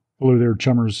Hello there,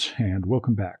 Chummers, and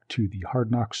welcome back to the Hard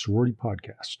Knocks Sorority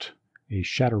Podcast, a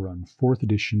Shadowrun 4th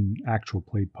edition actual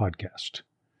play podcast.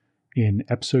 In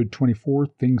episode 24,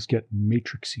 things get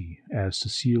matrixy as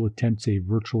Cecile attempts a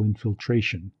virtual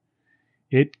infiltration.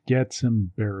 It gets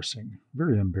embarrassing,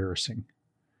 very embarrassing.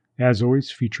 As always,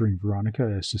 featuring Veronica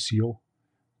as Cecile,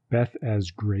 Beth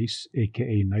as Grace,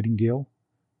 aka Nightingale,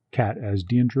 Kat as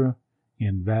Deandra,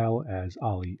 and Val as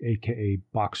Ollie, aka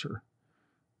Boxer.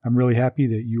 I'm really happy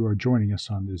that you are joining us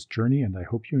on this journey, and I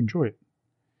hope you enjoy it.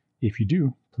 If you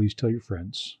do, please tell your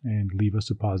friends and leave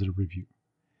us a positive review.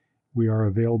 We are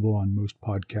available on most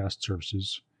podcast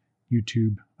services,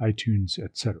 YouTube, iTunes,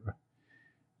 etc.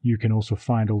 You can also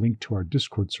find a link to our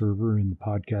Discord server in the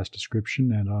podcast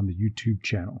description and on the YouTube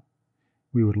channel.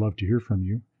 We would love to hear from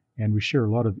you, and we share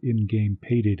a lot of in-game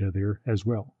pay data there as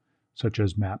well, such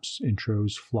as maps,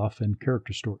 intros, fluff, and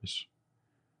character stories.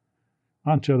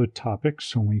 On to other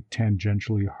topics, only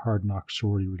tangentially Hard Knocks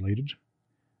Sorority related.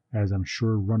 As I'm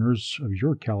sure runners of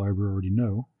your caliber already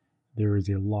know, there is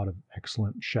a lot of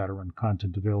excellent Shadowrun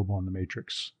content available on the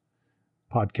Matrix.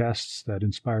 Podcasts that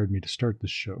inspired me to start this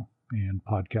show, and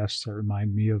podcasts that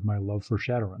remind me of my love for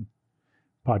Shadowrun.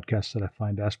 Podcasts that I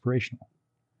find aspirational.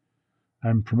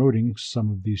 I'm promoting some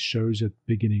of these shows at the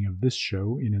beginning of this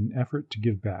show in an effort to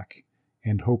give back,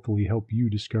 and hopefully help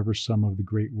you discover some of the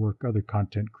great work other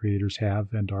content creators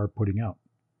have and are putting out.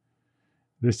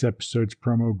 This episode's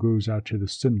promo goes out to the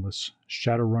Sinless,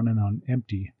 Shadowrunnin' on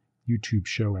Empty YouTube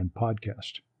show and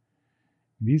podcast.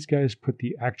 These guys put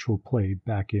the actual play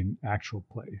back in actual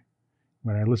play.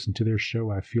 When I listen to their show,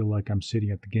 I feel like I'm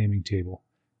sitting at the gaming table,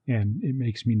 and it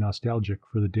makes me nostalgic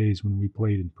for the days when we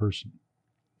played in person.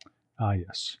 Ah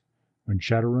yes, when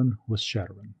Shadowrun was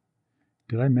Shadowrun.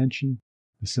 Did I mention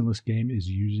the Sinless game is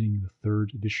using the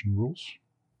 3rd edition rules?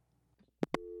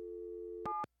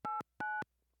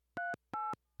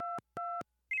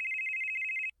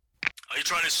 Are you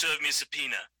trying to serve me a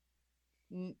subpoena?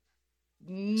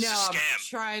 No, I'm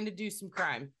trying to do some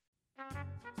crime.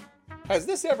 Has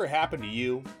this ever happened to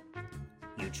you?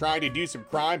 You're trying to do some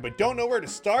crime but don't know where to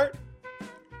start?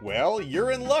 Well,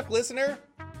 you're in luck, listener.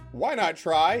 Why not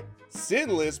try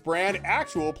Sinless Brand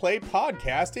Actual Play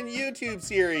Podcast and YouTube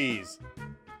series?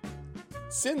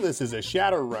 Sinless is a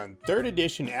Shadowrun 3rd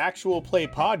edition actual play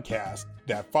podcast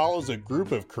that follows a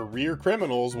group of career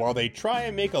criminals while they try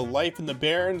and make a life in the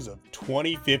barrens of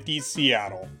 2050s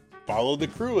Seattle. Follow the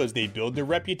crew as they build their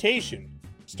reputation,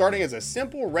 starting as a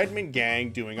simple Redmond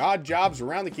gang doing odd jobs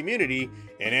around the community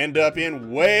and end up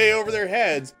in way over their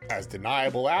heads as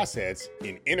deniable assets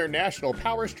in international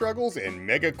power struggles and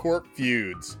megacorp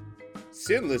feuds.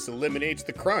 Sinless eliminates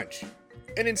the crunch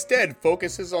and instead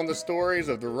focuses on the stories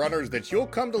of the runners that you'll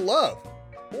come to love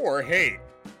or hate.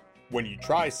 When you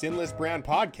try Sinless Brand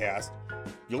Podcast,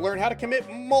 you'll learn how to commit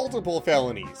multiple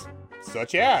felonies,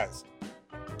 such as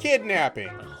kidnapping,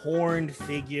 A horned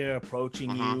figure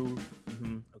approaching you.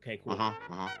 Okay, cool.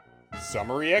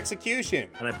 summary execution,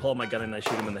 And I pull my gun and I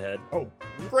shoot him in the head.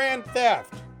 grand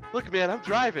theft. Look, man, I'm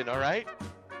driving, all right?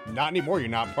 Not anymore, you're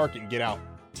not parking, get out.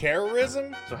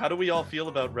 Terrorism, So how do we all feel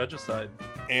about regicide?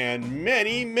 and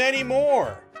many, many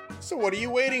more. So what are you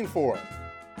waiting for?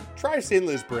 Try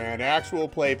Sinless Brand Actual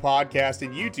Play Podcast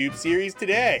and YouTube series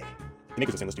today. The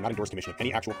makers of Sinless do not endorse commission of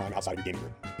any actual crime outside of your gaming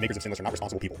group. The makers of Sinless are not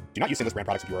responsible people. Do not use Sinless brand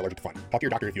products if you are allergic to fun. Talk to your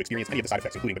doctor if you experience any of the side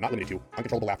effects, including but not limited to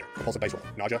uncontrollable laughter, compulsive dice roll,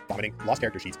 nausea, vomiting, lost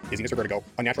character sheets, dizziness or vertigo,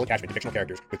 unnatural attachment to fictional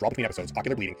characters, withdrawal between episodes,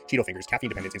 ocular bleeding, Cheeto fingers, caffeine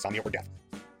dependence, insomnia, or death.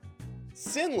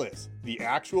 Sinless, the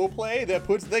actual play that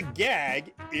puts the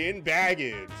gag in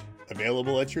baggage.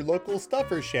 Available at your local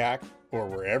Stuffer Shack or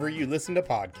wherever you listen to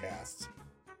podcasts.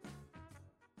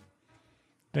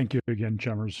 Thank you again,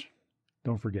 Chummers.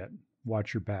 Don't forget,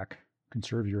 watch your back,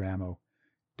 conserve your ammo,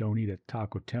 don't eat at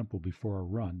Taco Temple before a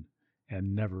run,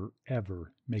 and never,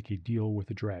 ever make a deal with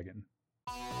a dragon.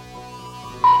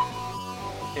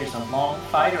 There's a long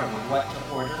fight over what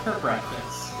to order for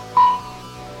breakfast.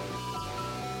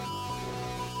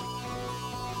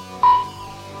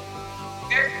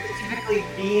 They're specifically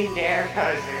being their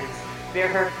cousins. They're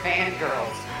her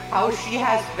fangirls. How she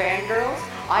has fangirls?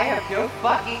 I have no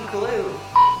fucking clue.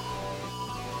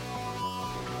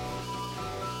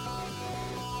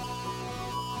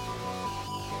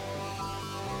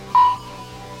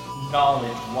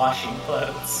 Knowledge washing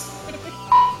clothes.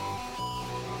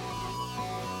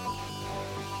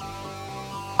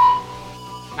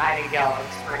 Nightingale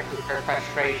expresses her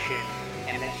frustration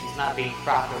and that she's not being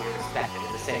properly respected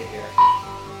as a savior.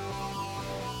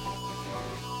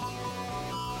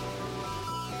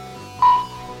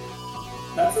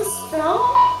 That's a spell?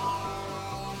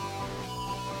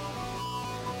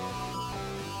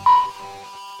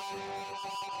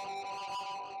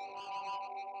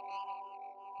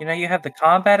 You have the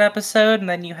combat episode, and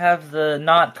then you have the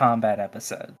not combat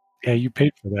episode. Yeah, you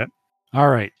paid for that. All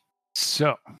right.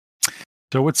 So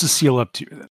what's Cecile up to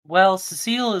then? Well,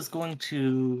 Cecile is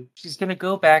she's going to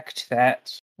go back to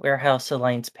that Warehouse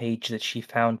Alliance page that she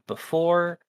found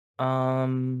before.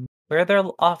 Where are their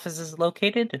offices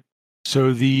located?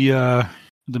 So the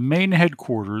main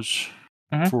headquarters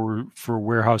Mhm. for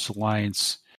Warehouse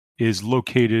Alliance is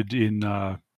located in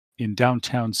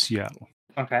downtown Seattle.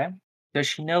 Okay. Does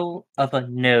she know of a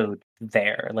node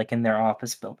there, like in their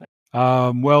office building?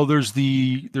 Well, there's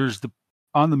the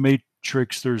on the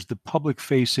matrix. There's the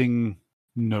public-facing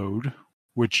node,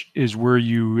 which is where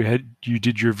you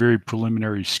did your very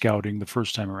preliminary scouting the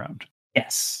first time around.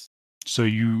 Yes. So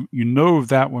you know of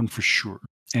that one for sure,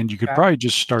 and you could probably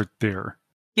just start there.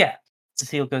 Yeah.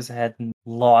 Cecile goes ahead and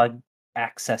log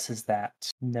accesses that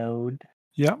node.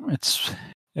 Yeah, it's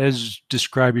as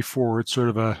described before. It's sort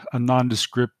of a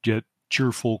nondescript yet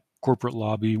cheerful corporate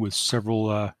lobby with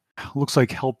several looks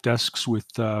like help desks with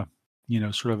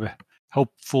sort of a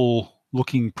helpful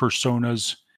looking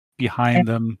personas behind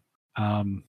them.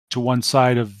 To one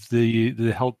side of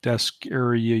the help desk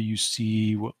area, you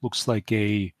see what looks like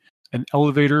an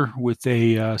elevator with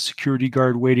a security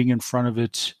guard waiting in front of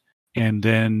it. And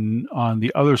then on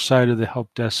the other side of the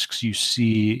help desks, you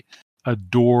see a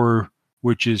door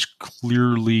which is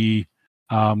clearly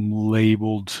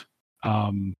labeled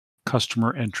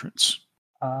customer entrance.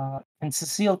 Can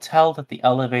Cecile tell that the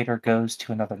elevator goes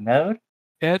to another node?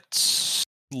 It's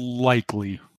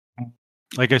likely.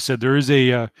 Like I said, there's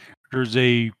a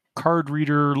card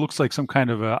reader, looks like some kind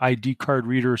of a ID card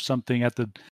reader or something at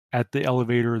the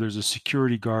elevator. There's a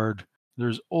security guard.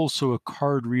 There's also a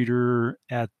card reader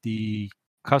at the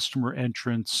customer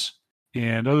entrance.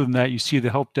 And other than that, you see the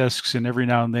help desks, and every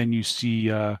now and then you see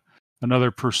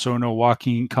another persona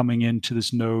coming into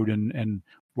this node and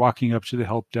walking up to the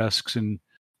help desks and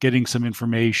getting some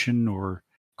information, or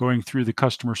going through the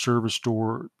customer service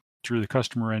door through the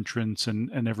customer entrance,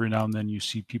 and every now and then you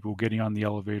see people getting on the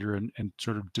elevator and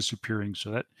sort of disappearing.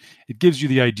 So that it gives you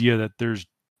the idea that there's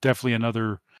definitely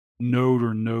another node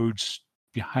or nodes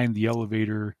behind the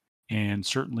elevator, and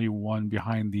certainly one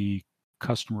behind the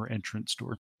customer entrance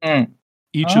door.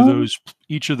 Each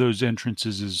of those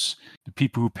entrances is the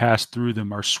people who pass through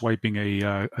them are swiping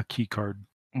a key card.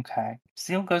 Okay.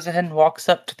 Cecile goes ahead and walks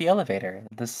up to the elevator.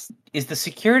 Is the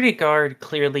security guard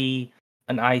clearly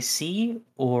an IC,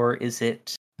 or is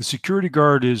it? The security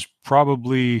guard is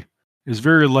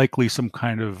very likely some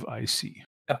kind of IC.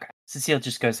 Okay. Cecile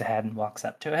just goes ahead and walks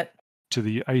up to it. To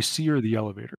the IC or the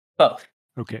elevator? Both.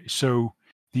 Okay, so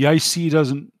the IC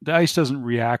doesn't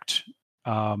react.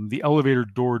 The elevator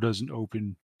door doesn't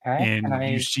open, Okay.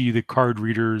 and you see the card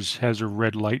readers has a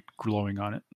red light glowing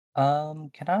on it.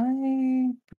 Can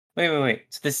I? Wait.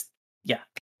 So this, yeah.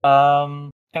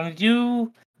 Can I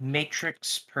do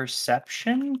matrix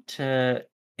perception to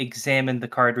examine the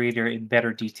card reader in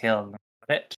better detail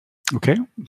than it? Okay.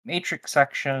 Matrix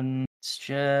section. It's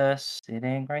just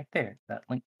sitting right there. That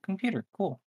link computer.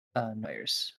 Cool.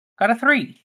 Layers. Got a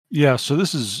 3. Yeah. So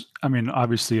this is,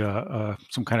 obviously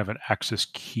some kind of an access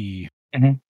key.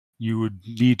 Mm-hmm. You would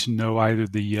need to know either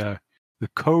the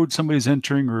code somebody's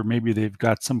entering, or maybe they've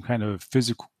got some kind of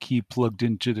physical key plugged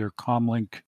into their comm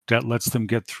link that lets them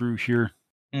get through here.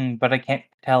 But I can't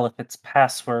tell if it's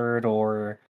password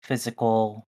or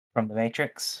physical from the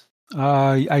matrix.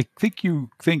 I think you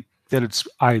think that it's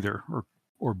either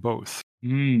or both.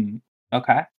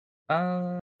 Okay.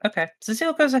 Okay.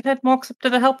 Cecile goes ahead and walks up to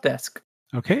the help desk.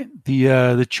 Okay.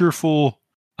 The cheerful,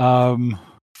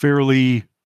 fairly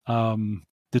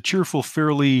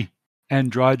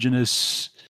androgynous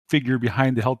figure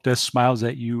behind the help desk smiles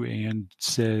at you and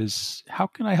says, "How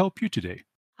can I help you today?"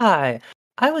 Hi.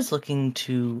 I was looking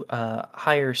to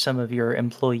hire some of your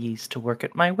employees to work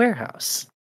at my warehouse.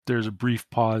 There's a brief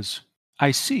pause.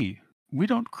 I see. We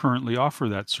don't currently offer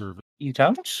that service. You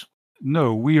don't?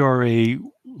 No, we are a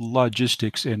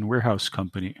logistics and warehouse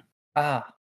company.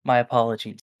 Ah, my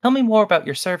apologies. Tell me more about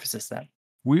your services then.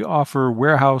 We offer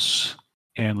warehouse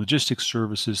and logistics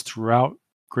services throughout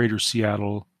Greater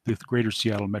Seattle, the Greater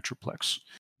Seattle Metroplex.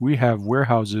 We have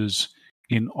warehouses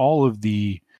in all of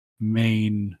the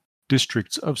main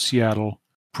districts of Seattle,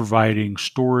 providing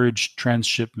storage,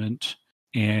 transshipment,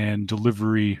 and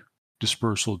delivery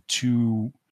dispersal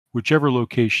to whichever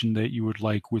location that you would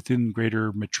like within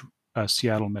Greater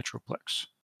Seattle Metroplex.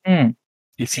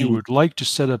 If you would like to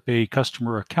set up a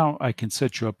customer account, I can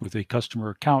set you up with a customer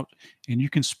account, and you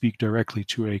can speak directly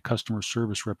to a customer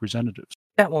service representative.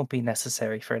 That won't be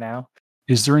necessary for now.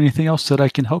 Is there anything else that I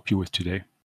can help you with today?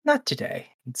 Not today.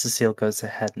 Cecile goes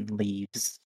ahead and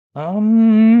leaves.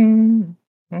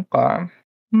 Okay.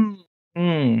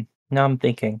 Now I'm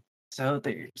thinking. So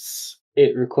there's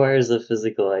It requires a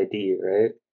physical ID,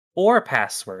 right? or a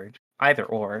password, either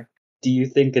or. Do you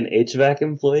think an HVAC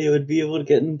employee would be able to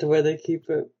get into where they keep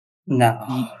it?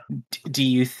 No. Do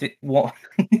you think? Well,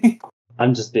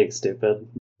 I'm just being stupid.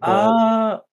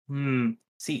 But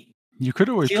See, You could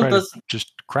always Cecile try to doesn't.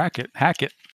 just crack it, hack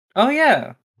it. Oh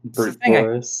yeah. It's the brute thing.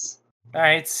 force. All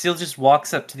right, Cecile just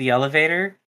walks up to the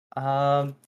elevator.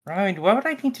 Ryan, what would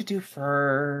I need to do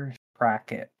for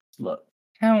bracket? Look,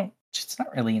 account. It's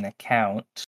not really an account,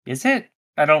 is it?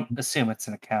 I don't assume it's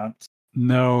an account.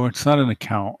 No, it's not an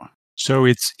account. So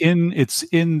it's in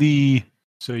the.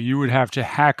 So you would have to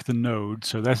hack the node.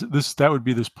 So that would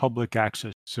be this public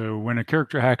access. So when a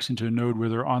character hacks into a node,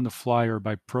 whether on the fly or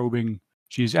by probing,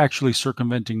 she's actually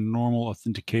circumventing normal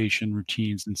authentication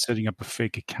routines and setting up a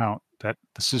fake account that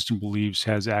the system believes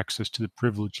has access to the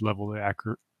privilege level the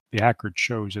hacker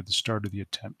chose at the start of the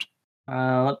attempt.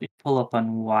 Let me pull up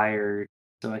Unwired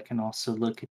so I can also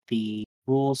look at the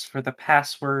rules for the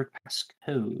passcode.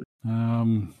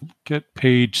 Get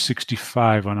page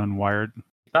 65 on Unwired.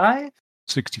 5,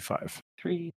 65.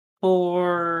 3,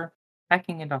 4.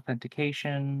 Hacking and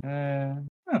authentication.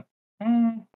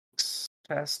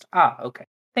 Test. Okay.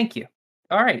 Thank you.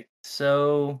 All right.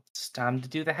 So it's time to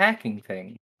do the hacking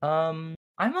thing. I'm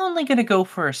only gonna go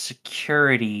for a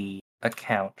security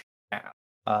account now.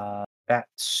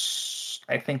 That's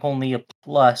I think only a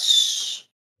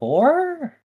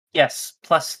 +4. Yes,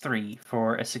 +3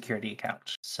 for a security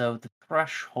account. So the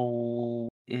threshold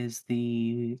is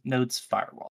the node's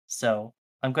firewall. So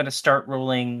I'm gonna start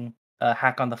rolling a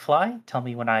hack on the fly. Tell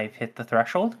me when I've hit the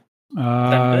threshold.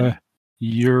 Good?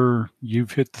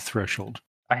 You've hit the threshold.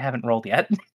 I haven't rolled yet.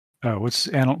 Oh,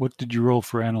 what did you roll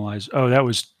for analyze? Oh, that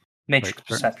was Matrix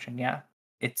perception, yeah.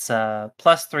 It's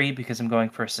 +3 because I'm going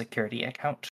for a security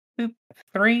account. Boop.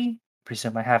 3.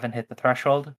 Presume I haven't hit the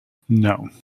threshold. No.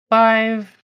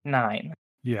 5, 9.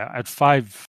 Yeah, at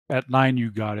 9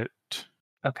 you got it.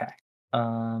 Okay.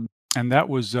 And that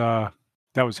was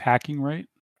hacking, right?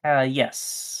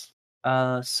 Yes.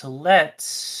 So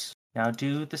let's now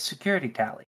do the security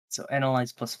tally. So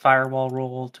analyze plus firewall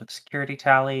roll to a security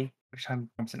tally. Every time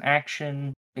performs an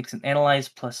action, makes an analyze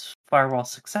plus firewall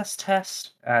success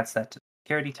test. Adds that to the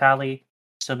security tally.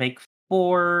 So make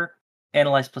 4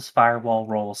 analyze plus firewall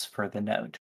rolls for the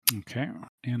node. Okay.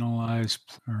 Analyze.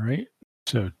 All right.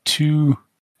 So 2.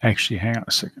 Actually, hang on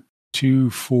a second. 2,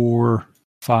 4,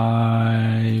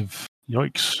 5.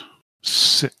 Yikes.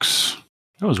 6.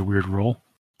 That was a weird roll.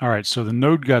 All right. So the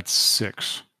node got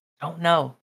 6. Oh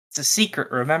no. It's a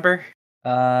secret, remember?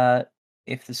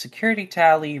 If the security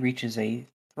tally reaches a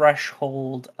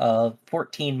threshold of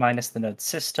 14 minus the node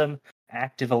system,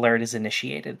 active alert is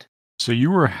initiated. So you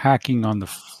were hacking on the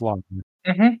fly.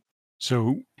 Mm-hmm.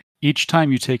 So each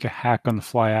time you take a hack on the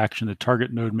fly action, the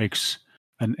target node makes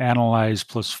an analyze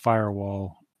plus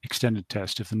firewall extended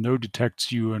test. If the node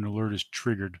detects you, an alert is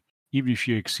triggered, even if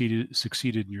you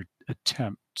succeeded in your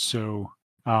attempt. So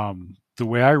the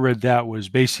way I read that was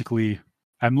basically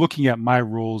I'm looking at my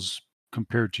rolls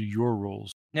compared to your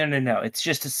rolls. No. It's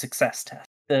just a success test.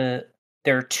 There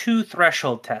are 2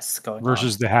 threshold tests going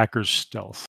versus on. the hacker's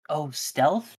stealth. Oh,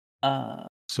 stealth?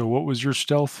 So what was your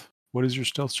stealth? What is your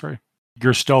stealth, sorry?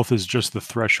 Your stealth is just the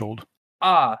threshold.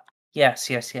 Yes.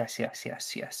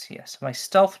 My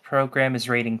stealth program is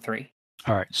rating 3.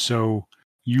 All right, so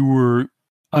you were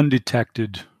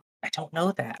undetected. I don't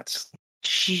know that.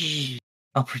 Shh.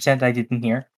 I'll pretend I didn't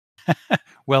hear.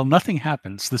 Well, nothing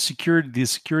happens. The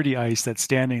security ice that's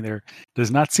standing there does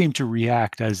not seem to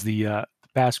react as the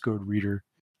passcode reader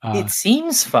It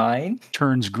seems fine.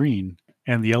 turns green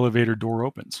and the elevator door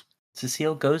opens.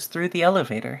 Cecile goes through the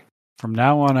elevator. From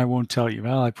now on, I won't tell you.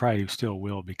 Well, I probably still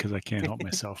will because I can't help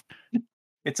myself.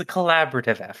 It's a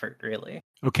collaborative effort, really.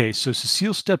 Okay, so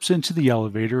Cecile steps into the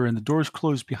elevator and the doors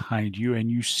close behind you and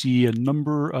you see a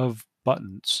number of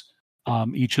buttons,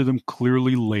 each of them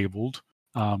clearly labeled.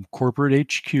 Corporate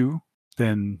HQ,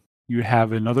 then you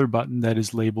have another button that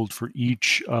is labeled for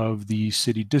each of the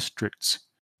city districts.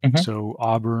 Mm-hmm. So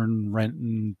Auburn,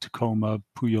 Renton, Tacoma,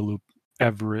 Puyallup,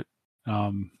 Everett,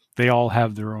 they all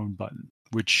have their own button,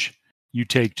 which you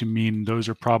take to mean those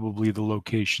are probably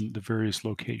the various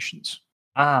locations.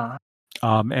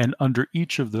 And under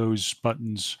each of those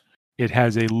buttons, it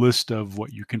has a list of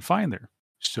what you can find there.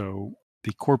 So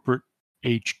the corporate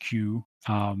HQ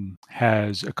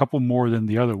has a couple more than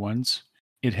the other ones.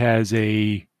 It has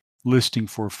a listing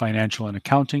for financial and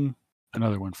accounting,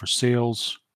 another one for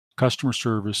sales, customer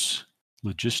service,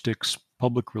 logistics,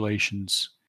 public relations,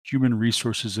 human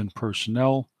resources and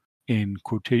personnel, in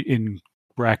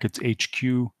brackets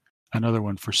HQ, another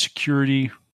one for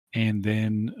security, and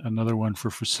then another one for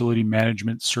facility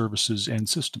management services and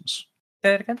systems.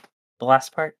 Say that again? The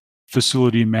last part?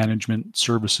 Facility management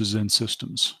services and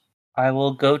systems. I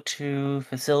will go to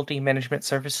facility management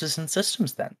services and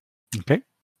systems then. Okay.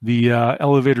 The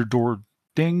elevator door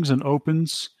dings and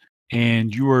opens,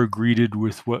 and you are greeted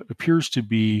with what appears to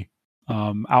be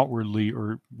outwardly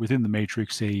or within the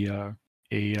matrix a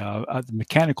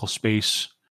mechanical space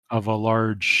of a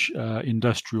large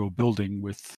industrial building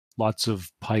with lots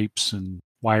of pipes and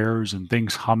wires and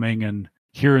things humming, and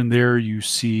here and there you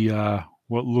see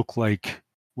what look like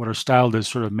what are styled as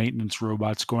sort of maintenance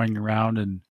robots going around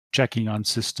and checking on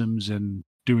systems and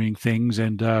doing things,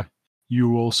 and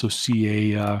you also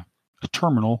see a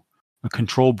terminal, a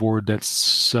control board that's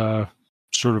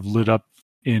sort of lit up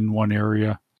in one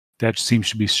area that seems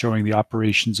to be showing the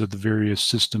operations of the various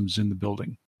systems in the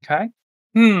building. Okay.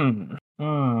 Run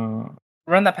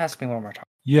that past me one more time.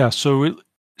 Yeah, so it's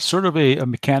sort of a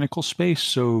mechanical space.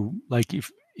 So, like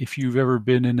if you've ever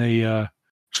been in a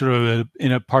sort of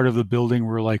in a part of the building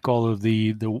where like all of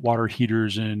the water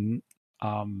heaters and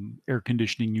air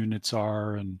conditioning units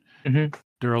are, and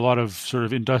there are a lot of sort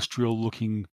of industrial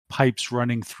looking pipes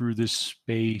running through this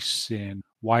space and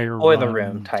wire boiler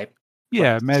room type.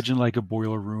 Yeah, imagine like a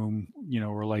boiler room,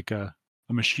 or like a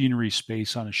machinery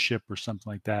space on a ship or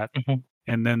something like that.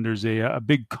 And then there's a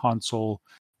big console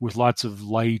with lots of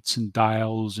lights and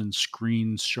dials and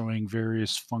screens showing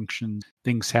various functions,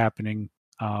 things happening.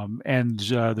 And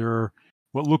there are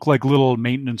what look like little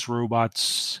maintenance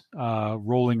robots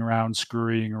rolling around,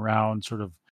 scurrying around, sort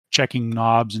of checking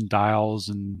knobs and dials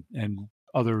and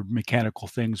other mechanical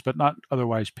things, but not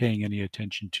otherwise paying any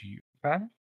attention to you. Okay.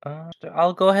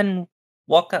 I'll go ahead and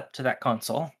walk up to that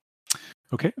console.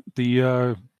 Okay.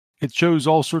 It shows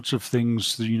all sorts of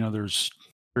things. There's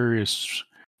various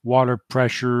water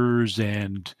pressures,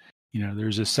 and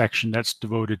there's a section that's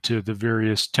devoted to the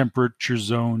various temperature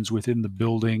zones within the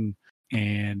building,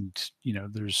 and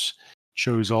there's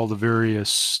shows all the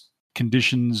various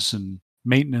conditions and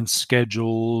maintenance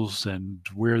schedules and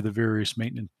where the various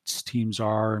maintenance teams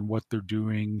are and what they're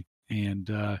doing.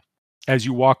 And as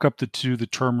you walk up to the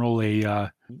terminal,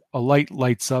 a light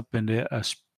lights up and a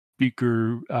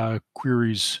speaker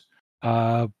queries,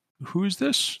 "Who is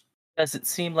this?" Does it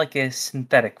seem like a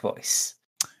synthetic voice?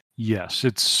 Yes,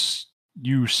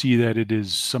 you see that it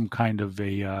is some kind of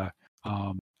a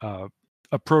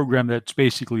program that's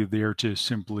basically there to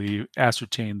simply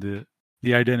ascertain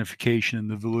the identification and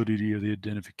the validity of the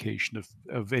identification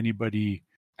of anybody,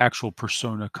 actual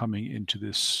persona coming into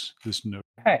this node.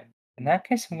 Okay. In that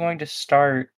case, I'm going to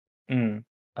start.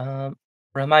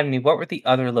 Remind me, what were the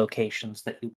other locations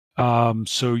that you?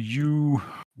 So you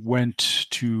went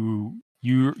to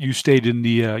you stayed in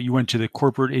the you went to the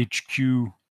corporate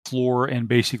HQ floor and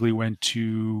basically went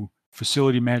to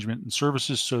facility management and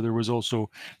services. So there was also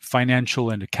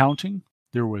financial and accounting.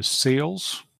 There was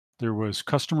sales. There was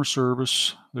customer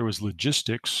service. There was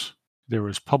logistics. There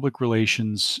was public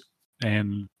relations,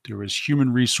 and there was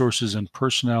human resources and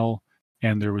personnel,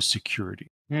 and there was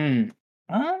security. Okay.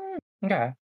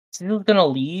 So he's gonna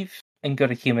leave and go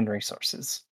to human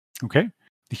resources. Okay.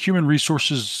 The human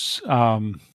resources,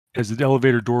 as the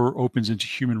elevator door opens into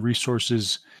human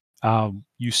resources,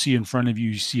 you see in front of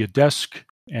you see a desk,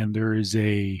 and there is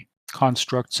a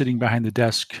construct sitting behind the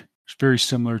desk. It's very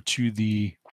similar to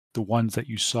the ones that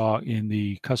you saw in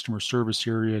the customer service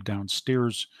area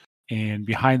downstairs. And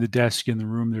behind the desk in the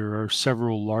room, there are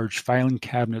several large filing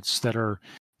cabinets that are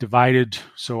divided.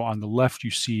 So on the left,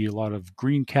 you see a lot of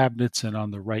green cabinets, and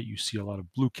on the right, you see a lot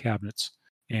of blue cabinets.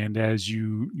 And as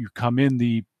you come in,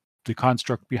 the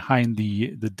construct behind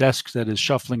the desk that is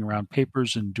shuffling around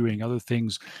papers and doing other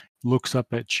things looks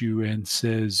up at you and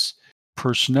says,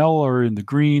 "Personnel are in the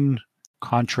green,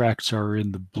 contracts are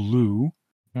in the blue.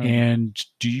 And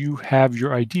do you have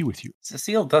your ID with you?"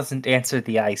 Cecile doesn't answer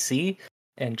the IC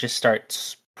and just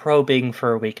starts probing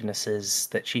for weaknesses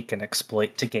that she can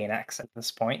exploit to gain access at this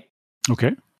point.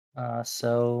 Okay.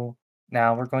 So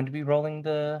now we're going to be rolling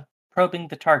probing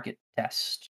the target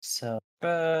test. So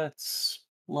that's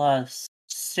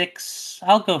 +6.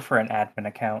 I'll go for an admin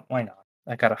account. Why not?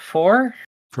 I got a 4.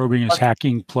 Probing is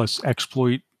hacking plus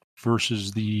exploit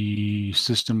versus the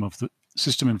system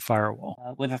and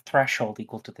firewall. With a threshold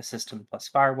equal to the system plus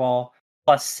firewall,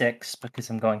 +6 because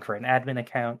I'm going for an admin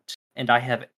account, and I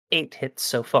have 8 hits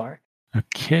so far.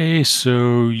 Okay,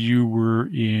 so you were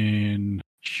in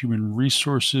human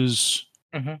resources.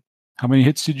 How many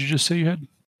hits did you just say you had?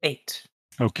 8.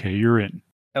 Okay, you're in.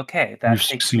 Okay, that You've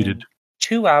takes succeeded. me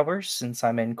 2 hours since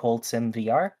I'm in Cold Sim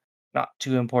VR. Not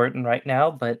too important right now,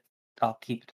 but I'll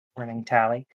keep it running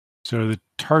tally. So the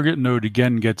target node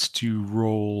again gets to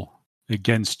roll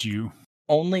against you.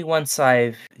 Only once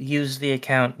I've used the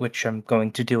account, which I'm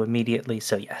going to do immediately,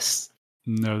 so yes.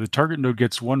 No, the target node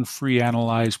gets 1 free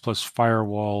analyze plus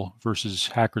firewall versus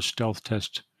hacker stealth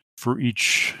test for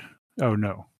each. Oh,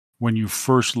 no. When you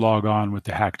first log on with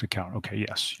the hacked account. Okay,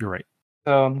 yes, you're right.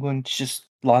 So I'm going to just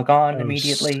log on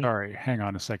immediately. Sorry, hang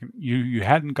on a second. You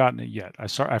hadn't gotten it yet.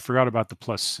 I forgot about the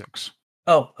 +6.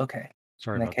 Oh, okay.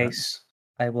 Sorry In about that case,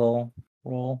 I will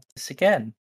roll this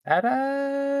again.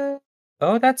 Ta-da!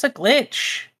 Oh, that's a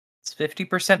glitch. It's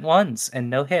 50% ones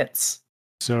and no hits.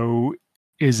 So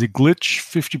is a glitch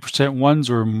 50% ones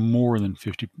or more than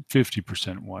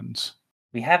 50% ones?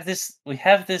 We have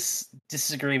this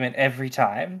disagreement every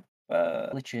time.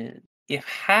 Glitches. If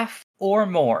half or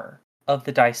more of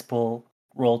the dice pool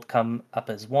rolled come up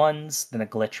as ones, then a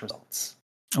glitch results.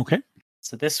 Okay.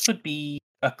 So this would be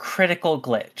a critical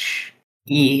glitch.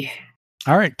 Yeah.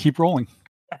 All right, keep rolling.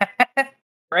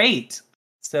 Great.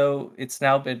 So it's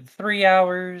now been 3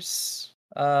 hours.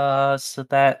 So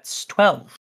that's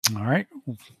 12. All right,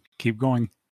 keep going.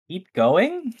 Keep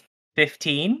going.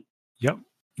 15. Yep,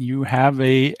 you have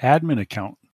a admin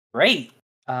account. Great.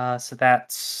 So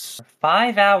that's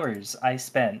 5 hours I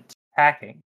spent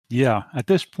hacking. Yeah, at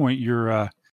this point you're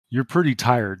pretty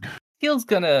tired. Steele's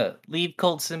gonna leave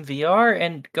Cold Sim VR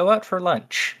and go out for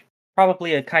lunch.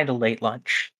 Probably a kind of late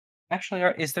lunch. Actually,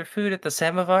 is there food at the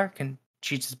Samovar? Can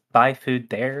she just buy food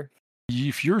there?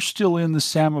 If you're still in the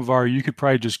Samovar, you could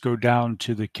probably just go down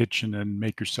to the kitchen and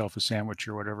make yourself a sandwich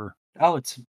or whatever. Oh,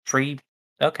 it's free.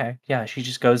 Okay, yeah, she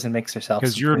just goes and makes herself.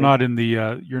 Because you're not in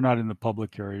the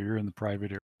public area, you're in the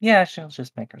private area. Yeah, she'll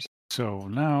just make herself. So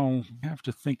now we have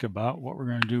to think about what we're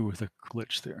going to do with a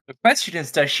glitch there. The question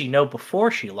is, does she know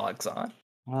before she logs on?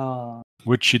 Oh,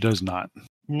 Which she does not.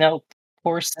 nope.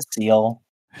 Poor Cecile.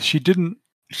 She didn't.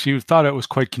 She thought it was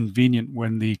quite convenient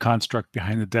when the construct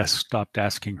behind the desk stopped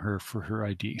asking her for her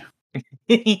ID.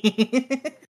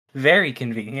 Very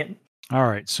convenient. All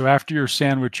right. So after your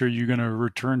sandwich, are you going to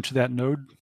return to that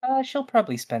node? She'll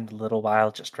probably spend a little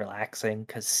while just relaxing,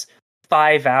 because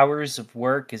 5 hours of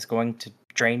work is going to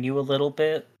drain you a little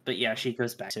bit. But yeah, she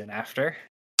goes back soon after.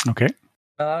 Okay.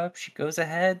 She goes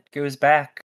ahead, goes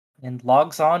back, and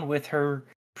logs on with her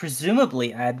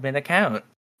presumably admin account.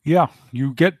 Yeah,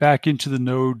 you get back into the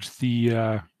node,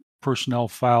 the personnel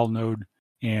file node,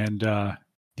 and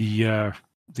the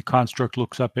construct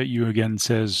looks up at you again and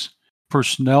says,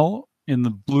 personnel in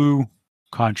the blue,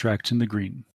 contracts in the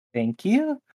green. Thank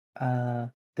you.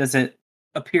 Does it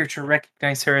appear to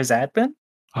recognize her as admin?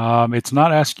 It's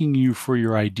not asking you for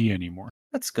your ID anymore.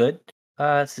 That's good.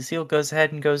 Cecile goes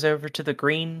ahead and goes over to the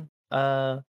green,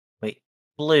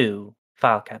 blue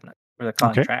file cabinet for the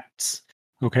contracts.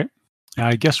 Okay.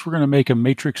 I guess we're going to make a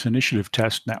matrix initiative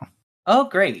test now. Oh,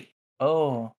 great.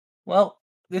 Oh, well,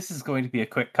 this is going to be a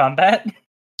quick combat.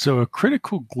 So a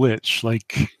critical glitch,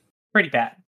 like... Pretty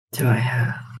bad. Do I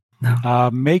have? No.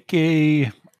 Make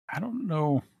a... I don't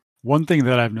know. One thing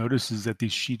that I've noticed is that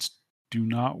these sheets do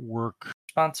not work.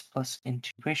 Response plus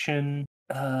intuition.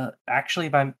 Actually,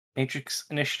 my matrix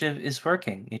initiative is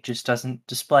working. It just doesn't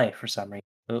display for some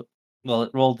reason. Well,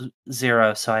 it rolled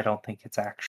 0, so I don't think it's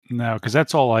actually. No, because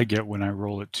that's all I get when I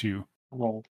roll it too.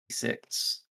 Roll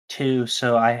 6, 2,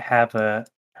 so I have a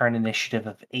turn initiative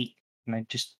of 8. And I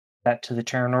just that to the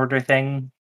turn order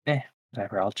thing.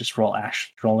 Whatever. I'll just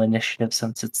roll initiative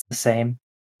since it's the same.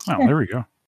 Oh, there we go.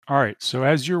 All right. So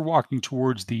as you're walking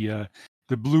towards the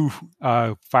blue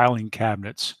filing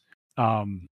cabinets,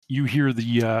 you hear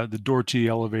the door to the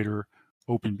elevator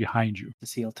open behind you.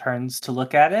 Cecile turns to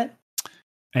look at it,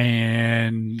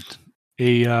 and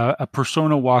a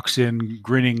persona walks in,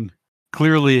 grinning,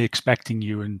 clearly expecting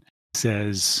you, and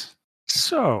says,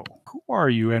 "So, who are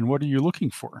you, and what are you looking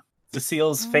for?"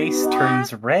 Cecile's face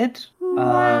turns red.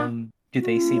 Do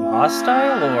they seem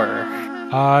hostile,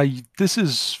 or? This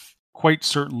is quite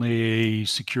certainly a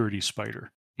security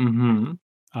spider.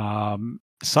 Mm-hmm.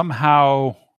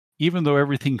 Somehow, even though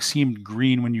everything seemed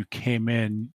green when you came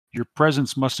in, your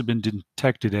presence must have been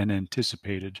detected and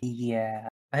anticipated. Yeah.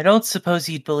 I don't suppose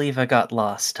you'd believe I got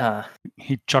lost, huh?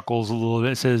 He chuckles a little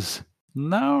bit, says,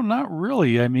 "No, not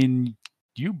really. I mean,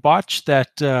 you botched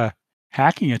that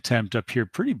hacking attempt up here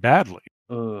pretty badly."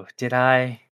 Oh, did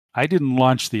I? I didn't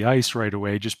launch the ice right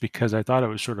away just because I thought it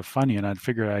was sort of funny, and I'd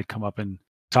figured I'd come up and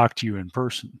talk to you in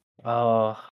person.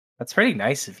 Oh, that's pretty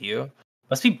nice of you.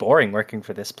 Must be boring working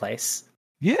for this place.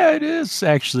 Yeah, it is,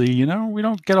 actually. You know, we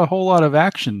don't get a whole lot of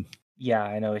action. Yeah,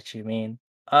 I know what you mean.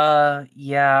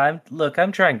 Yeah,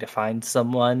 I'm trying to find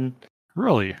someone.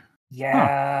 Really?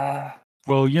 Yeah.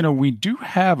 Well, we do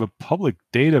have a public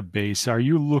database. What are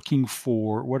you looking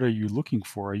for?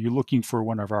 Are you looking for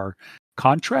one of our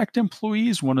contract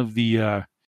employees, one of the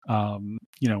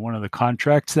one of the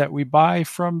contracts that we buy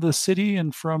from the city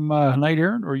and from Knight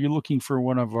Errant, or are you looking for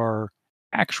one of our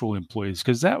actual employees?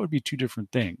 Because that would be two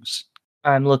different things.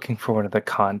 I'm looking for one of the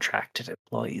contracted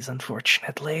employees,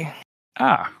 unfortunately.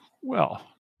 Well,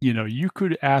 you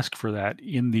could ask for that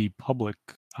in the public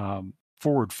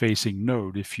forward-facing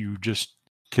node if you just,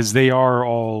 because they are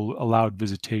all allowed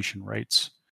visitation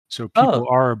rights, so people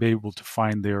are able to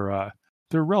find their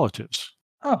relatives.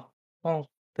 Oh, well,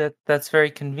 that's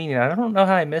very convenient. I don't know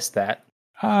how I missed that.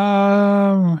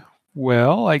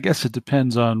 Well, I guess it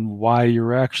depends on why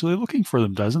you're actually looking for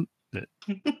them, doesn't it?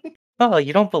 Oh,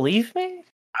 you don't believe me?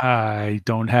 I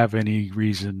don't have any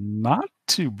reason not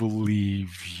to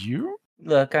believe you.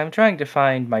 Look, I'm trying to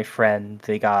find my friend.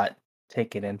 They got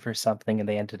taken in for something and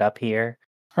they ended up here.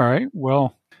 All right,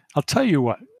 well, I'll tell you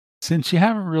what. Since you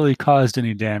haven't really caused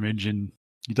any damage and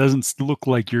it doesn't look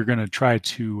like you're going to try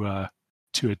to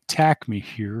attack me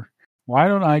here, why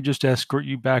don't I just escort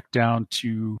you back down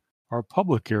to our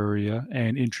public area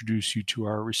and introduce you to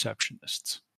our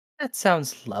receptionists? That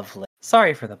sounds lovely.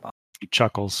 Sorry for the bother. He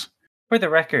chuckles. For the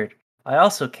record, I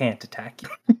also can't attack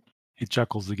you. He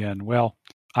chuckles again. Well,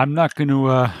 I'm not going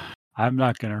to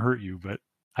hurt you, but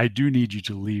I do need you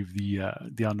to leave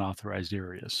the unauthorized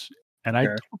areas, and I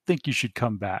don't think you should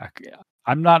come back.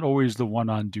 I'm not always the one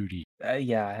on duty.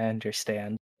 Yeah, I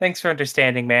understand. Thanks for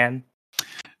understanding, man.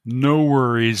 No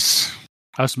worries.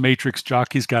 Us Matrix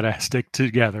jockeys gotta stick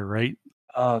together, right?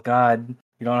 Oh God,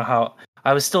 you don't know how.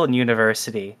 I was still in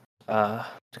university.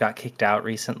 Got kicked out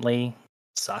recently.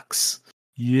 Sucks.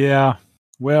 Yeah.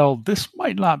 Well, this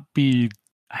might not be.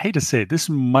 I hate to say it, this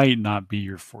might not be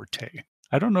your forte.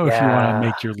 I don't know if you want to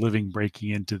make your living breaking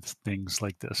into things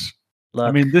like this. Look,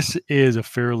 I mean, this is a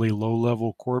fairly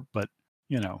low-level corp, but,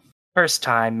 First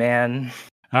time, man.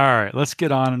 All right, let's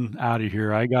get on out of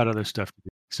here. I got other stuff to do.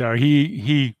 So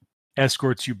he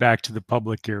escorts you back to the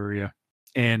public area,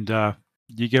 and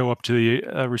you go up to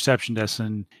the reception desk,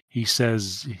 and he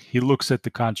looks at the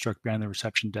construct behind the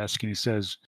reception desk, and he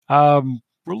says,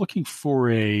 we're looking for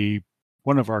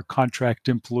one of our contract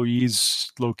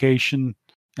employees' location.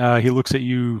 He looks at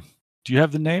you. Do you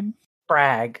have the name?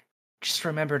 Bragg. Just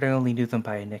remembered I only knew them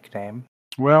by a nickname.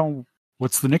 Well,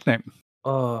 what's the nickname?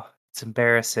 Oh, it's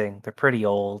embarrassing. They're pretty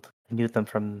old. I knew them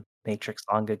from Matrix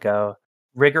long ago.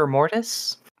 Rigor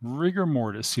Mortis? Rigor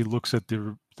Mortis. He looks at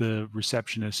the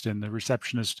receptionist, and the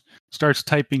receptionist starts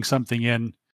typing something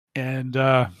in. And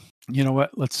you know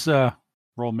what? Let's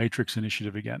roll Matrix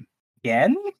Initiative again.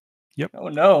 Again? Yep. Oh,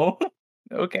 no.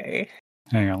 Okay.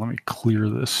 Hang on, let me clear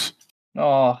this.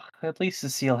 Oh, at least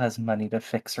Cecile has money to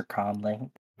fix her conlink.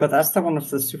 But that's the one with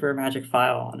the super magic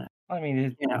file on it. I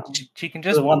mean, she can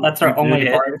just... The one that's our only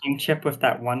bargaining chip with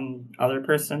that one other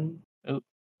person. Oh,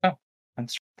 that's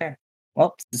right there.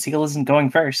 Well, Cecile isn't going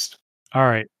first. All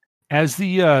right. As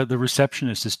the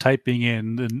receptionist is typing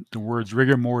in the words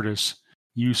rigor mortis,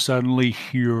 you suddenly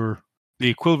hear the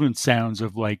equivalent sounds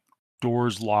of like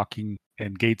doors locking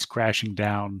and gates crashing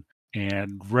down,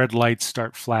 and red lights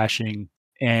start flashing,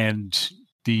 and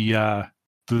the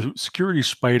security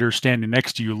spider standing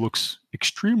next to you looks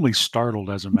extremely startled,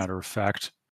 as a matter of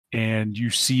fact, and you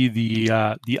see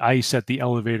the ice at the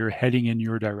elevator heading in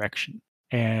your direction.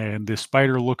 And the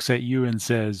spider looks at you and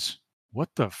says, "What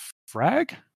the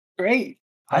frag? Great.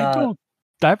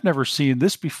 I've never seen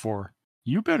this before.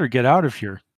 You better get out of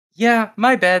here." Yeah,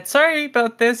 my bad. Sorry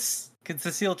about this. Could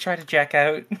Cecile try to jack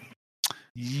out?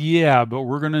 Yeah, but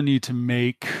we're going to need to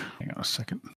make... Hang on a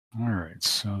second. All right,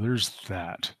 so there's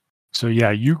that. So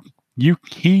yeah,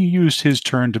 he used his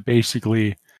turn to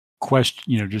basically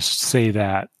question, just say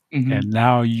that. Mm-hmm. And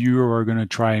now you are going to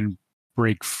try and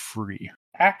break free.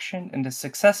 Action and a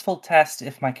successful test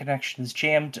if my connection is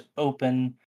jammed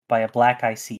open by a black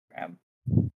ice ram.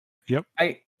 Yep.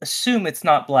 I assume it's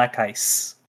not black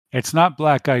ice. It's not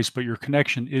black ice, but your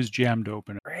connection is jammed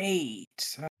open.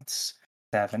 Great. That's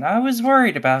 7. I was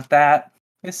worried about that.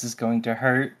 This is going to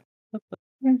hurt.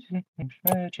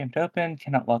 Jammed open.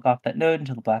 Cannot log off that node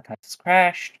until the black ice is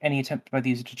crashed. Any attempt by the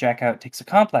user to jack out takes a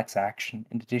complex action.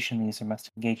 In addition, the user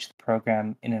must engage the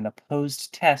program in an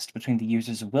opposed test between the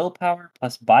user's willpower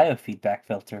plus biofeedback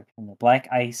filter and the black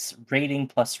ice rating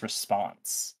plus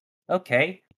response.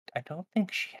 Okay. I don't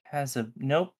think she has a...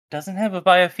 Nope, doesn't have a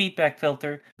biofeedback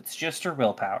filter. It's just her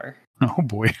willpower. Oh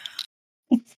boy.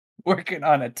 Working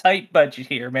on a tight budget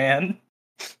here, man.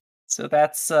 So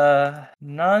that's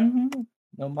none.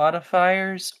 No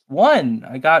modifiers. 1.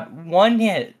 I got 1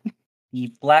 hit.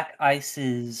 The black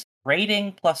ice's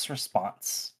rating plus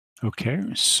response. Okay,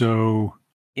 so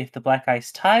If the black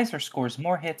ice ties or scores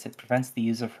more hits, it prevents the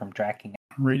user from tracking it.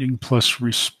 rating plus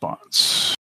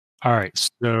response. All right,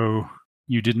 so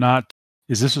you did not.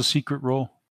 Is this a secret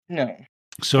roll? No.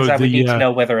 So Because I would need to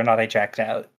know whether or not I jacked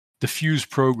out. the fuse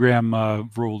program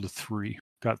rolled a 3,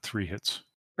 got 3 hits.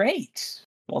 Great.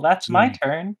 Well, that's So my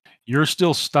turn. You're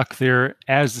still stuck there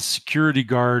as the security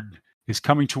guard is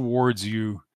coming towards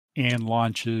you and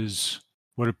launches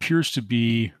what appears to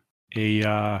be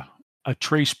a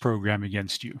trace program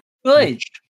against you. Good.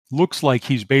 Which looks like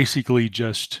he's basically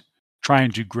just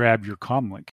trying to grab your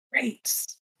comlink. Great.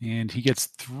 And he gets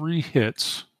 3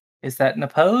 hits. Is that an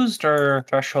opposed or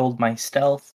threshold my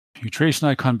stealth? You trace an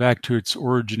icon back to its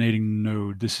originating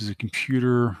node. This is a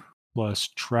computer plus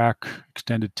track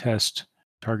extended test.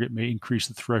 Target may increase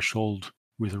the threshold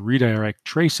with a redirect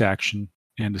trace action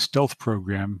and a stealth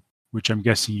program, which I'm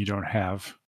guessing you don't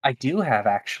have. I do have,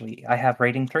 actually. I have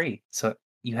rating 3. So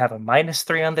you have a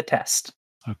 -3 on the test.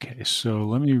 Okay, so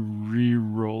let me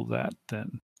re-roll that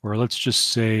then. Or let's just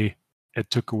say it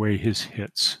took away his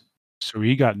hits. So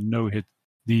he got no hit.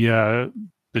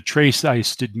 The trace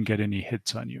ice didn't get any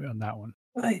hits on you on that one.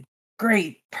 Good.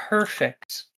 Great.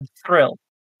 Perfect. I'm thrilled.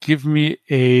 Give me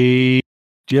a...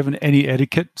 Do you have any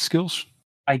etiquette skills?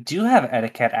 I do have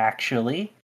etiquette,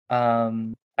 actually.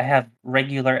 I have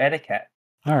regular etiquette.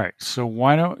 All right, so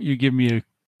why don't you give me a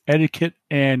etiquette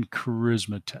and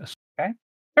charisma test? Okay.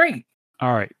 3.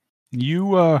 All right,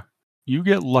 you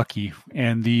get lucky,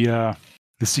 and the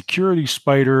security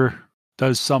spider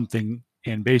does something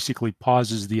and basically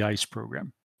pauses the ice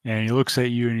program. And he looks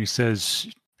at you and he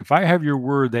says, "If I have your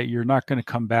word that you're not going to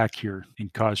come back here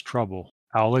and cause trouble,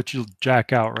 I'll let you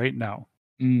jack out right now."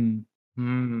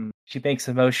 She makes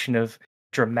a motion of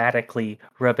dramatically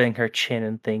rubbing her chin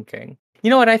and thinking, you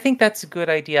know what, I think that's a good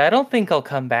idea. I don't think I'll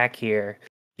come back here,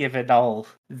 given all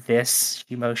this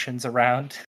she motions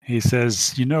around. He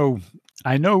says,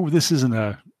 I know this isn't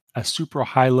a super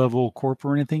high-level corp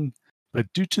or anything,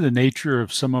 but due to the nature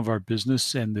of some of our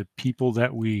business and the people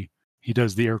that he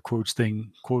does the air quotes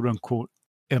thing, quote-unquote,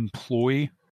 employ,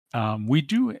 we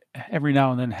do every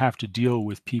now and then have to deal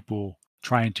with people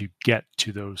trying to get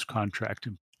to those contracts.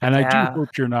 And I do hope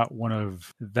you're not one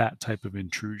of that type of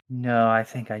intrusion. No, I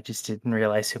think I just didn't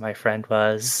realize who my friend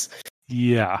was.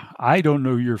 Yeah, I don't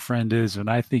know who your friend is, and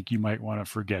I think you might want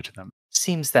to forget them.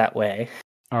 Seems that way.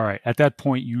 All right. At that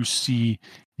point, you see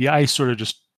the ice sort of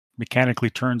just mechanically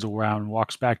turns around and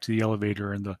walks back to the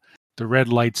elevator, and the red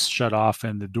lights shut off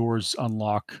and the doors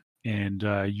unlock, and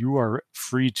you are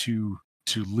free to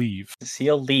leave.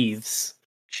 Cecile leaves.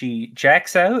 She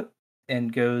jacks out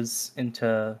and goes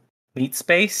into meat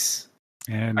space.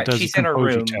 And does a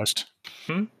composure test.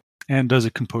 And does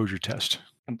a composure test.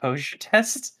 Composure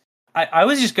test? I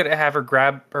was just going to have her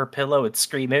grab her pillow and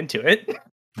scream into it.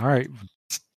 All right.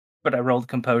 But I rolled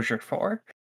composure 4.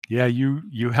 Yeah,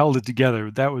 you held it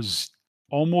together. That was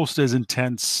almost as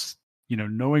intense,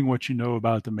 knowing what you know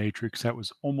about the Matrix, that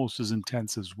was almost as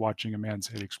intense as watching a man's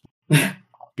head explode.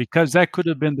 Because that could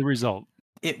have been the result.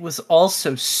 It was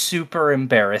also super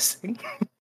embarrassing.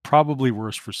 Probably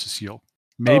worse for Cecile.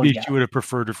 Maybe she would have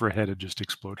preferred if her head had just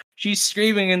exploded. She's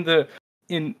screaming into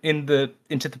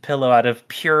the pillow out of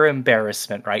pure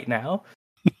embarrassment right now.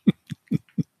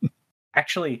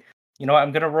 Actually, you know what?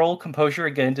 I'm gonna roll composure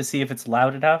again to see if it's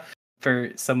loud enough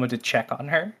for someone to check on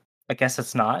her. I guess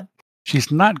it's not.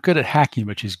 She's not good at hacking,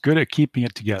 but she's good at keeping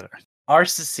it together. Our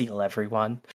Cecile,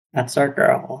 everyone. That's our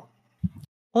girl.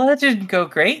 Well, that didn't go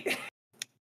great.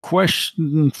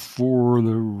 Question for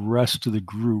the rest of the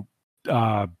group.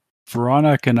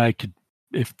 Veronica and I could,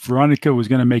 if Veronica was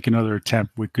going to make another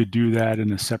attempt, we could do that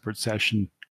in a separate session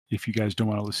if you guys don't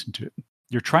want to listen to it.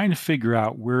 You're trying to figure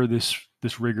out where this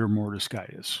rigor mortis guy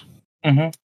is. Mm-hmm.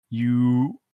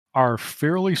 You are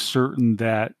fairly certain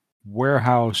that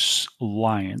Warehouse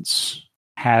Alliance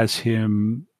has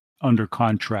him under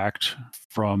contract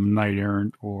from Knight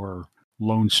Errant or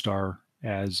Lone Star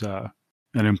as an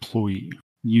employee.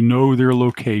 You know their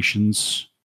locations,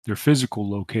 their physical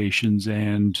locations,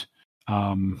 and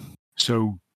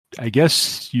so I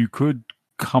guess you could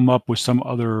come up with some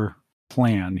other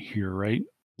plan here, right?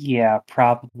 Yeah,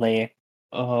 probably.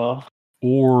 Or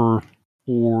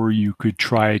you could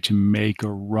try to make a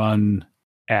run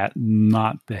at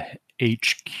not the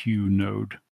HQ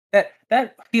node.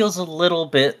 That feels a little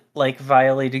bit like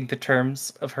violating the terms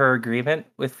of her agreement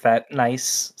with that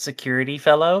nice security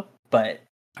fellow, but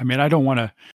I mean, I don't want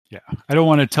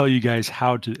to tell you guys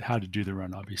how to do the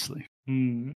run, obviously.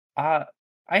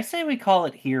 I say we call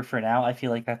it here for now. I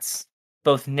feel like that's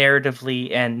both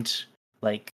narratively and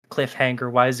like cliffhanger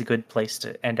wise a good place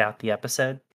to end out the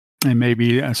episode. And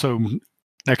maybe so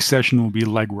Next session will be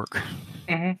legwork.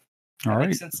 Mm-hmm. All That right.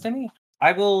 makes sense to me.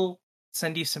 I will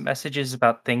send you some messages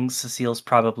about things Cecile's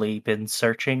probably been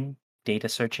searching, data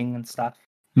searching and stuff.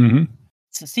 Mm-hmm.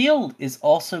 Cecile is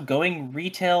also going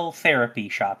retail therapy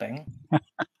shopping.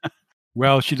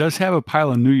 Well, she does have a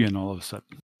pile of Nuyen all of a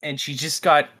sudden. And she just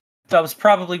got... That was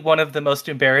probably one of the most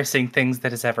embarrassing things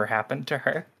that has ever happened to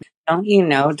her. Don't you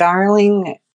know,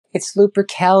 darling? It's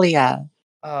Lupercalia.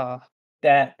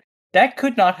 That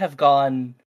could not have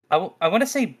gone... I want to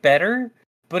say better,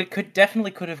 but it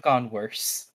definitely could have gone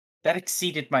worse. That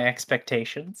exceeded my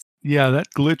expectations. Yeah, that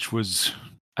glitch was...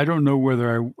 I don't know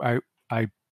whether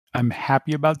I'm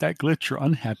happy about that glitch or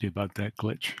unhappy about that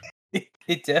glitch.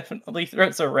 It definitely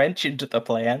throws a wrench into the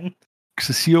plan.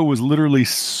 Cecile was literally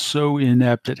so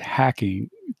inept at hacking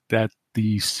that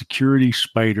the security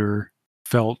spider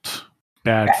felt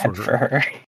bad for her.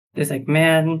 It's like,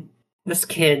 man, this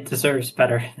kid deserves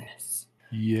better than this.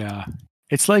 Yeah.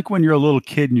 It's like when you're a little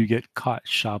kid and you get caught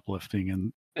shoplifting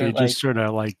and they just sort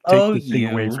of like take the thing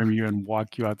away from you and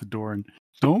walk you out the door. And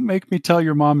don't make me tell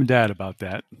your mom and dad about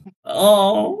that.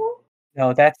 Oh.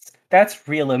 No, that's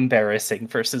real embarrassing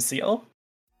for Cecile.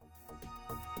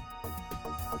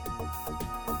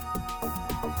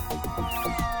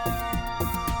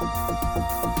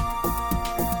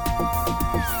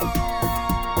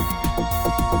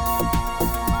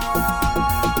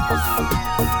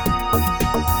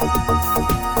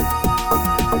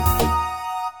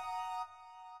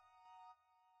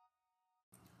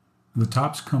 The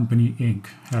Topps Company, Inc.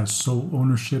 has sole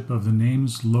ownership of the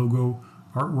names, logo,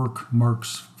 artwork,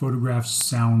 marks, photographs,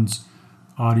 sounds,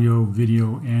 audio,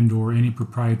 video, and/or any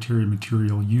proprietary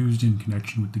material used in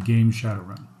connection with the game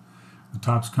Shadowrun. The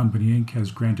Topps Company, Inc.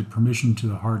 has granted permission to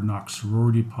the Hard Knocks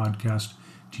Sorority Podcast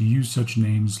to use such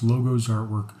names, logos,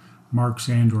 artwork, marks,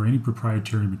 and/or any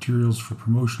proprietary materials for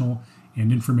promotional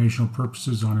and informational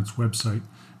purposes on its website,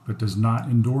 but does not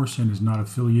endorse and is not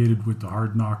affiliated with the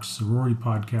Hard Knocks Sorority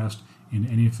Podcast in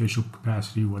any official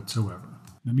capacity whatsoever.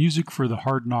 The music for the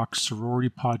Hard Knocks Sorority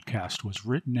Podcast was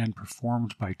written and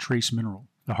performed by Trace Mineral.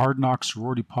 The Hard Knocks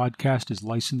Sorority Podcast is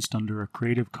licensed under a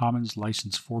Creative Commons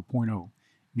License 4.0,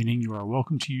 meaning you are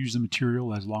welcome to use the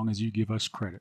material as long as you give us credit.